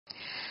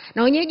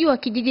Na wenyeji wa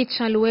kijiji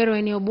cha Luero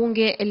eneo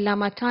bunge la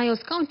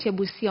Matayos kaunti ya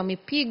Busia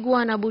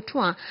wamepigwa na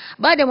butwaa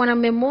baada ya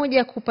mwanamume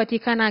mmoja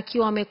kupatikana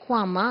akiwa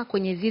amekwama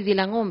kwenye zizi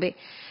la ng'ombe.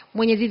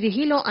 Mwenye zizi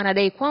hilo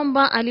anadai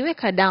kwamba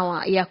aliweka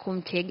dawa ya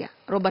kumtega.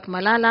 Robert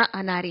Malala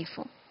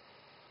anaarifu.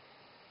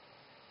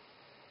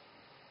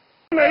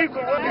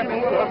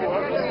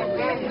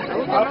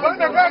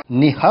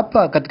 Ni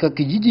hapa katika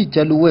kijiji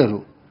cha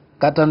Luero,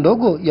 kata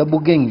ndogo ya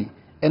Bugengi,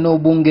 eneo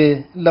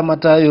bunge la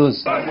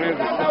Matayos.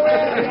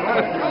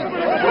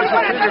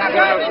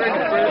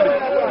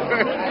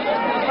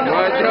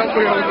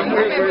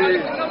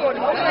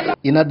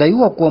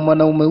 Inadaiwa kuwa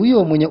mwanaume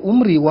huyo mwenye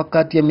umri wa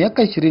kati ya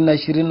miaka 20 na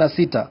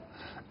 26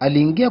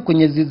 aliingia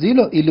kwenye zizi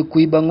hilo ili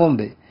kuiba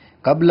ng'ombe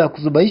kabla ya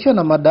kuzubaishwa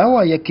na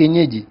madawa ya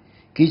kienyeji,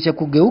 kisha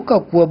kugeuka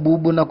kuwa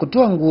bubu na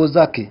kutoa nguo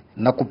zake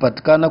na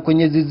kupatikana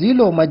kwenye zizi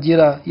hilo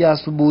majira ya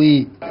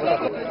asubuhi.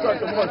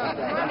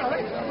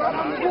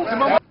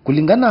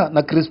 Kulingana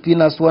na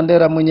Crispina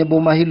Swandera mwenye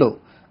boma hilo,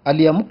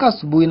 aliamka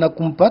asubuhi na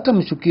kumpata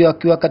mshukio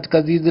akiwa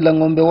katika zizi la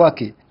ng'ombe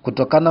wake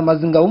kutokana na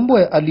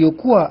mazingaumbwe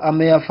aliyokuwa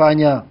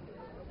ameyafanya.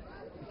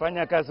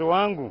 Mfanya kazi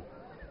wangu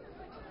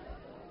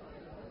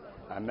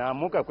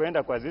ameamuka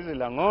kwenda kwa zizi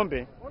la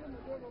ng'ombe,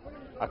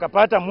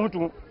 akapata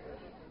mtu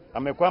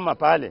amekwama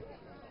pale.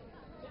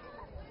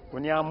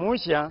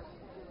 Kuniamusha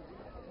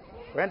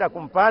kwenda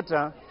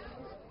kumpata,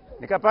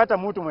 nikapata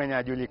mtu mwenye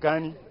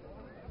ajulikani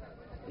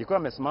alikuwa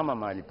amesimama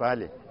mahali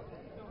pale,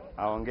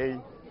 aongei,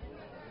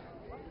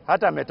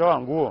 hata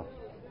ametoa nguo.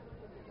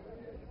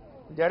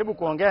 Jaribu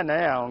kuongea na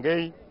yeye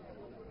aongei.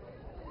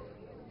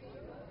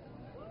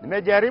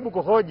 Nimejaribu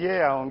kuhoji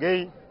yeye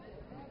aongei.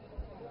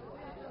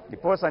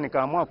 Niposa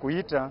nikaamua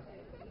kuita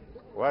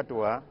watu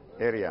wa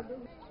area.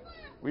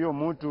 Huyo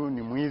mtu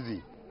ni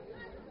mwizi.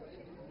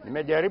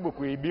 Nimejaribu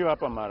kuibiwa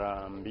hapa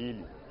mara 2.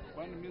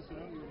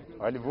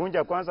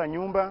 Walivunja kwanza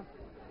nyumba,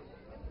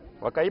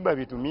 wakaiba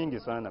vitu mingi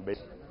sana.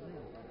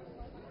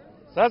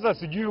 Sasa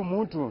sijui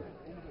mtu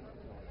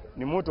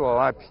ni mtu wa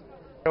wapi.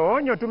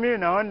 Onyo tu mimi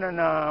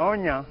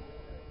naonya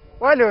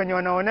wale wenye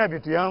wanaonea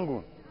vitu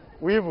yangu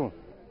wivu.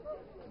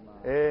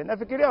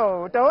 Nafikiria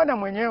utaona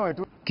mwenyewe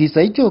tu.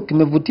 Kisa hicho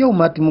kimevutia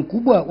umati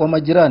mkubwa wa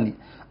majirani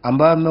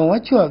ambao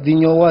wamewachwa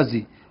vinywa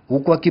wazi,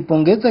 huku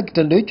akipongeza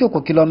kitendo hicho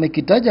kwa kile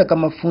wamekitaja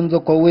kama funzo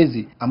kwa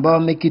wezi ambao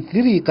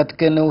wamekithiri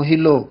katika eneo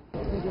hilo.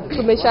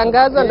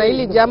 Tumeshangazwa na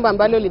hili jambo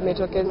ambalo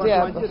limetokezea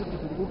hapa.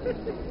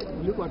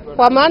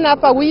 Kwa maana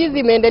hapa wizi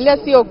imeendelea,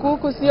 sio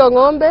kuku, sio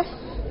ng'ombe,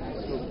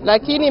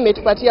 lakini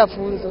imetupatia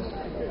funzo.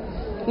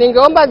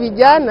 Ningeomba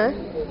vijana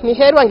ni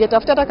heri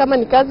wangetafuta hata kama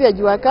ni kazi ya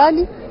jua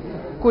kali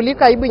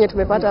kuliko aibu yenye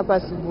tumepata hapa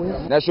asubuhi.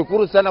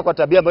 Nashukuru sana kwa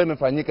tabia ambayo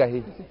imefanyika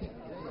hii,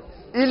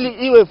 ili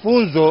iwe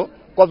funzo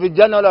kwa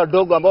vijana wale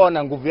wadogo ambao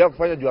wana nguvu ya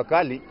kufanya jua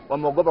kali,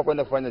 wameogopa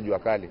kwenda kufanya jua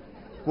kali.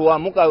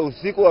 Kuamka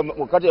usiku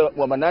wakati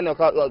wa manane,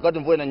 wakati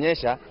mvua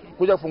inanyesha,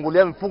 kuja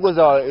kufungulia mifugo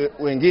za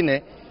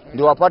wengine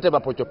ndio wapate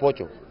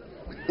mapochopocho,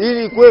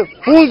 ili kuwe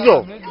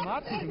funzo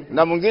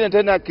na mwingine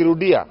tena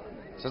akirudia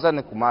sasa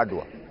ni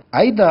kumadwa.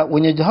 Aidha,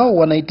 wenyeji hao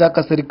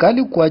wanaitaka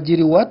serikali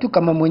kuajiri watu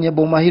kama mwenye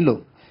boma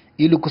hilo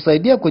ili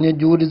kusaidia kwenye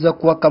juhudi za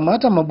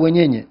kuwakamata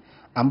mabwenyenye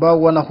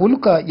ambao wana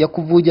hulka ya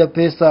kuvuja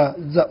pesa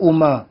za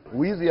umma.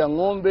 Wizi ya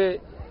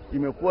ng'ombe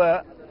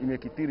imekuwa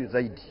imekithiri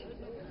zaidi,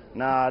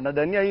 na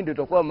nadhania hii ndio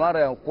itakuwa mara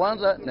ya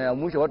kwanza na ya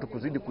mwisho watu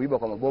kuzidi kuiba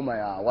kwa maboma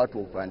ya watu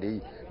wa upande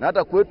hii. Na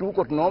hata kwetu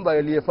huko tunaomba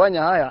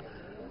aliyefanya haya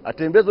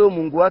atembeze huyo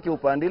Mungu wake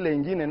upande ile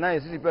nyingine, naye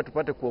sisi pia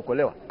tupate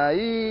kuokolewa. Na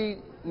hii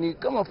ni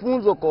kama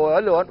funzo kwa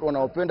wale watu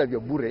wanaopenda vya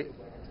bure.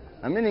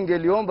 Na mimi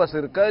ningeliomba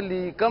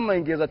serikali kama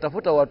ingeweza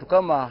tafuta watu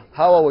kama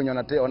hawa wenye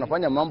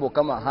wanafanya mambo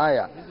kama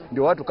haya,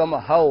 ndio watu kama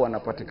hao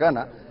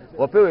wanapatikana,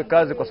 wapewe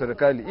kazi kwa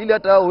serikali, ili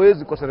hata hao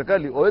wezi kwa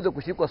serikali waweze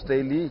kushikwa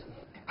staili hii.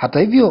 Hata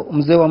hivyo,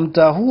 mzee wa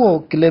mtaa huo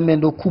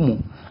Kilemendo Kumu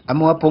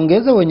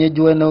amewapongeza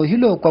wenyeji wa eneo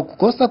hilo kwa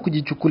kukosa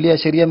kujichukulia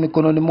sheria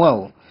mikononi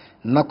mwao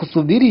na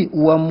kusubiri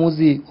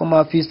uamuzi wa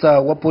maafisa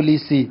wa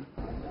polisi.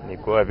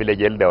 Niko vile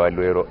jelda wa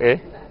Luero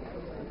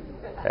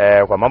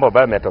kwa mambo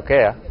ambayo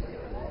yametokea,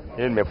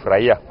 mimi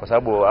nimefurahia kwa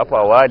sababu hapo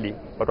awali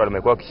watu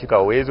wamekuwa wakishika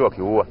wezi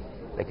wakiua,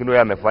 lakini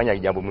yeye amefanya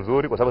jambo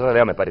mzuri kwa sababu sasa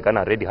leo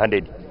amepatikana red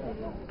handed.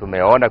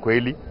 Tumeona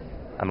kweli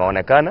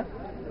ameonekana,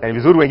 na ni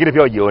vizuri wengine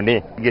pia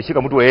wajionee.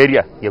 Ingeshika mtu wa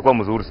area ingekuwa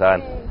mzuri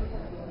sana.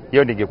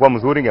 Hiyo ingekuwa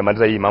mzuri,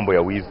 ingemaliza hii mambo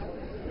ya wizi.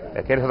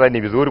 Lakini sasa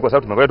ni vizuri kwa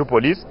sababu tumegoja tu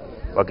polisi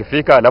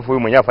wakifika, alafu huyu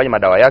mwenyewe afanye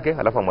madawa yake,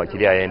 alafu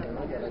amwachilie aende.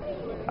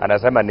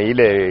 Anasema ni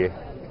ile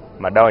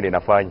madawa ndio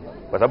inafanya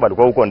kwa sababu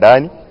alikuwa huko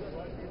ndani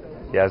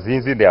ya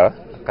zinzi ndio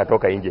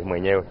akatoka nje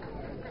mwenyewe.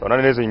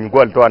 Unaona hizo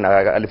nyingua alitoa na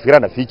alifikira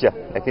na ficha,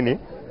 lakini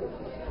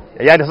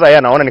yaani sasa yeye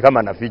anaona ni kama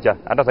anaficha.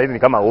 Hata sasa hizi ni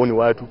kama haoni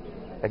watu.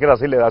 Lakini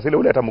asile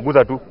ule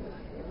atamguza tu,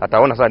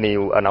 ataona sasa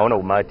ni anaona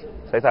umati.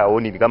 Sasa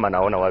haoni ni kama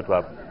anaona watu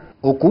hapa.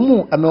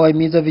 Hukumu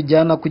amewahimiza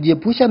vijana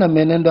kujiepusha na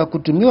menendo ya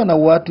kutumiwa na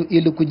watu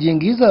ili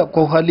kujiingiza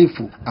kwa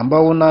uhalifu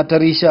ambao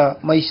unahatarisha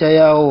maisha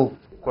yao.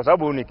 Kwa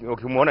sababu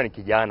ukimuona ni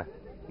kijana,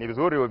 ni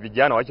vizuri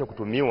vijana waache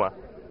kutumiwa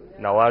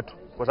na watu.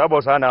 Kwa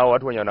sababu sana hao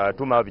watu wenye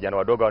wanatuma vijana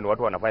wadogo ni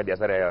watu wanafanya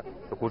biashara ya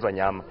kuuza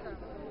nyama.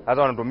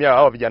 Sasa wanatumia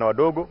hao vijana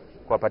wadogo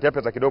kuwapatia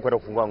pesa kidogo kwenda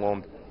kufungua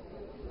ng'ombe.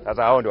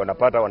 Sasa hao ndio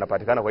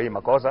wanapatikana kwa hii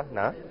makosa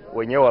na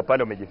wenyewe wa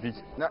pale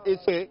wamejificha. Na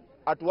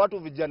watu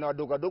vijana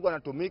wadogo wadogo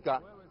wanatumika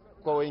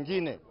kwa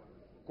wengine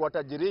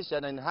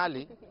kuwatajirisha, na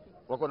inhali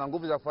wako na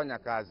nguvu za kufanya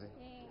kazi.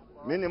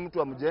 Mimi ni mtu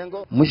wa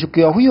mjengo.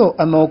 Mshukiwa huyo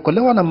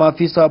ameokolewa na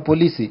maafisa wa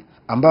polisi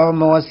ambao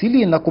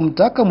wamewasili na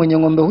kumtaka mwenye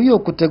ng'ombe huyo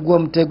kutegua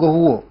mtego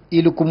huo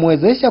ili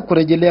kumwezesha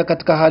kurejelea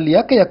katika hali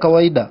yake ya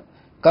kawaida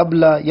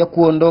kabla ya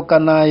kuondoka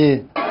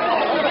naye.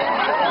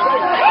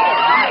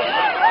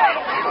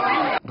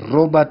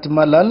 Robert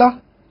Malala,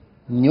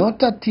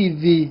 Nyota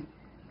TV,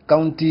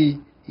 kaunti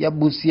ya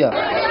Busia.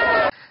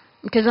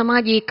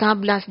 Mtazamaji,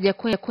 kabla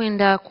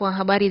sijakwenda kwa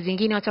habari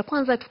zingine, wacha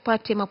kwanza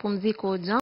tupate mapumziko.